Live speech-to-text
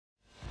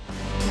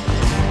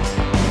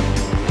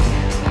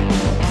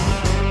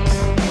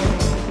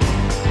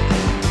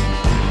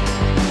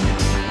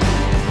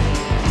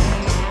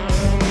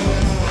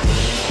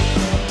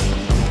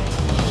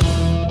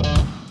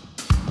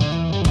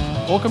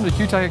Welcome to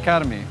QTAC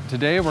Academy.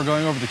 Today we're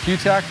going over the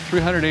QTAC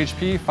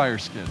 300HP fire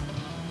skid.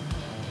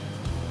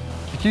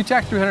 The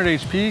QTAC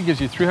 300HP gives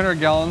you 300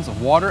 gallons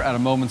of water at a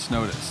moment's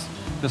notice.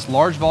 This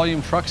large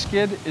volume truck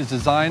skid is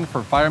designed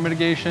for fire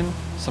mitigation,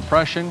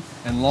 suppression,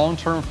 and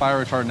long-term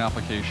fire retardant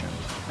application,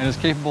 and is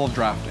capable of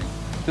drafting.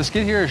 The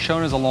skid here is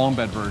shown as a long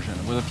bed version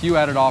with a few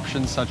added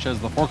options such as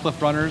the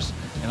forklift runners,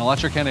 an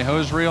electric Hannay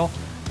hose reel,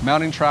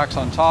 mounting tracks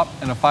on top,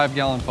 and a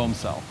 5-gallon foam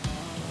cell.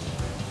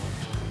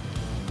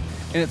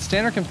 In its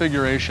standard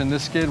configuration,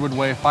 this skid would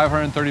weigh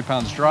 530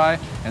 pounds dry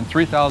and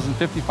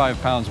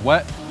 3,055 pounds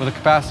wet with a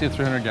capacity of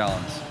 300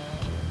 gallons.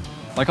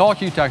 Like all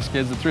QTAC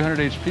skids, the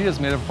 300HP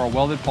is made up of our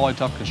welded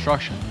poly-tough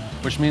construction,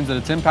 which means that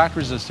it's impact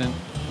resistant,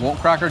 won't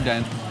crack or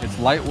dent, it's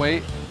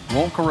lightweight,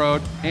 won't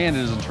corrode, and it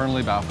is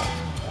internally baffled.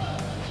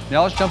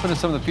 Now let's jump into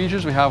some of the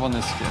features we have on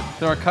this skid.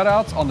 There are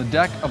cutouts on the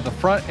deck of the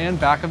front and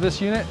back of this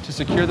unit to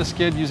secure the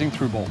skid using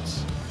through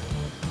bolts.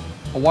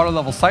 A water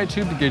level sight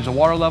tube to gauge the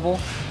water level,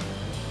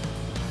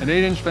 an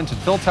 8-inch vented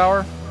fill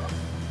tower,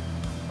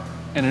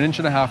 and an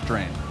 1.5-inch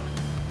drain.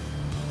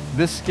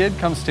 This skid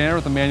comes standard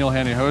with a manual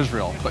Hannay hose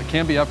reel, but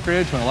can be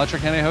upgraded to an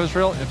electric Hannay hose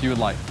reel if you would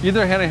like.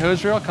 Either Hannay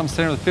hose reel comes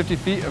standard with 50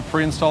 feet of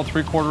pre-installed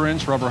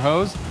 3/4-inch rubber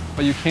hose,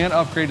 but you can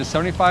upgrade to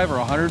 75 or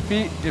 100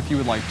 feet if you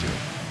would like to.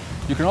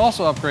 You can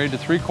also upgrade to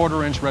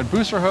 3/4-inch red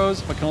booster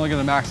hose, but can only get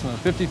a maximum of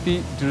 50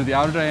 feet due to the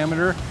outer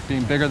diameter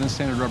being bigger than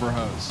standard rubber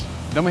hose.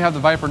 Then we have the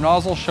Viper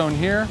nozzle shown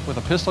here with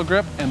a pistol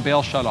grip and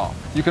bale shutoff.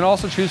 You can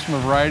also choose from a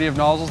variety of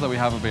nozzles that we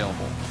have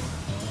available.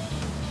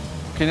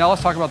 Okay, now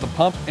let's talk about the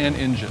pump and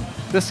engine.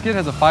 This skid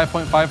has a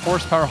 5.5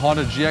 horsepower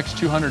Honda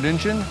GX200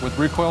 engine with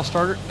recoil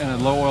starter and a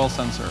low oil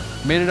sensor.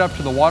 Made it up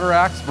to the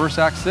WATERAX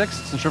VERSAX 6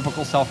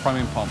 centrifugal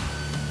self-priming pump.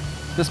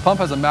 This pump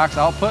has a max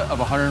output of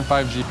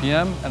 105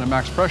 GPM and a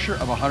max pressure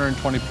of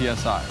 120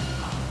 PSI.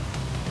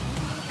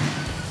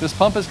 This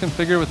pump is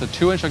configured with a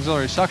 2-inch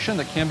auxiliary suction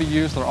that can be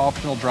used with our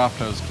optional draft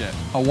hose kit,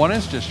 a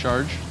 1-inch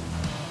discharge,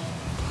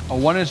 a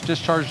 1-inch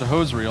discharge to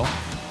hose reel,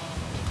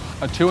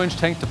 a 2-inch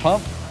tank to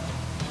pump,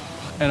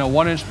 and a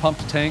 1-inch pump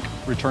to tank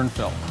return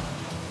fill.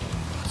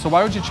 So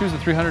why would you choose the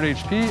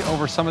 300HP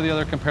over some of the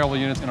other comparable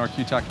units in our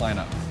QTAC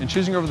lineup? In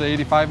choosing over the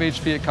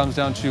 85HP, it comes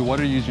down to what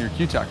are you using your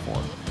QTAC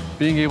for?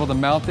 Being able to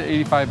mount the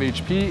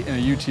 85HP in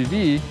a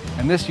UTV,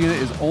 and this unit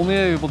is only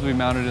able to be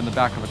mounted in the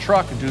back of a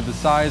truck due to the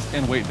size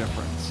and weight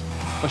difference.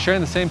 But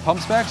sharing the same pump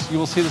specs, you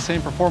will see the same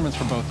performance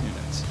for both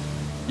units.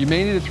 You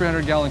may need a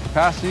 300-gallon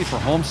capacity for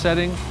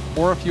homesteading,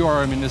 or if you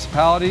are a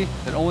municipality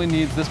that only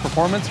needs this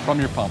performance from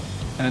your pump.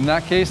 And in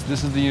that case,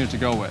 this is the unit to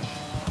go with.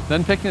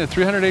 Then picking the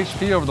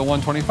 300HP over the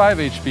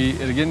 125HP,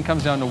 it again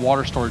comes down to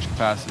water storage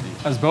capacity,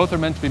 as both are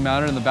meant to be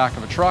mounted in the back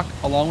of a truck,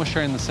 along with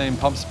sharing the same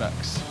pump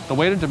specs. The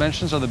weight and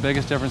dimensions are the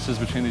biggest differences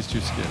between these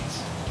two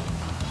skids.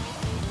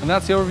 And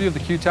that's the overview of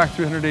the QTAC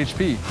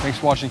 300HP. Thanks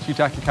for watching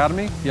QTAC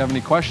Academy. If you have any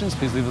questions,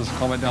 please leave us a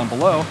comment down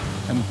below,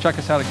 and check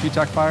us out at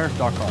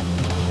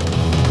QTACfire.com.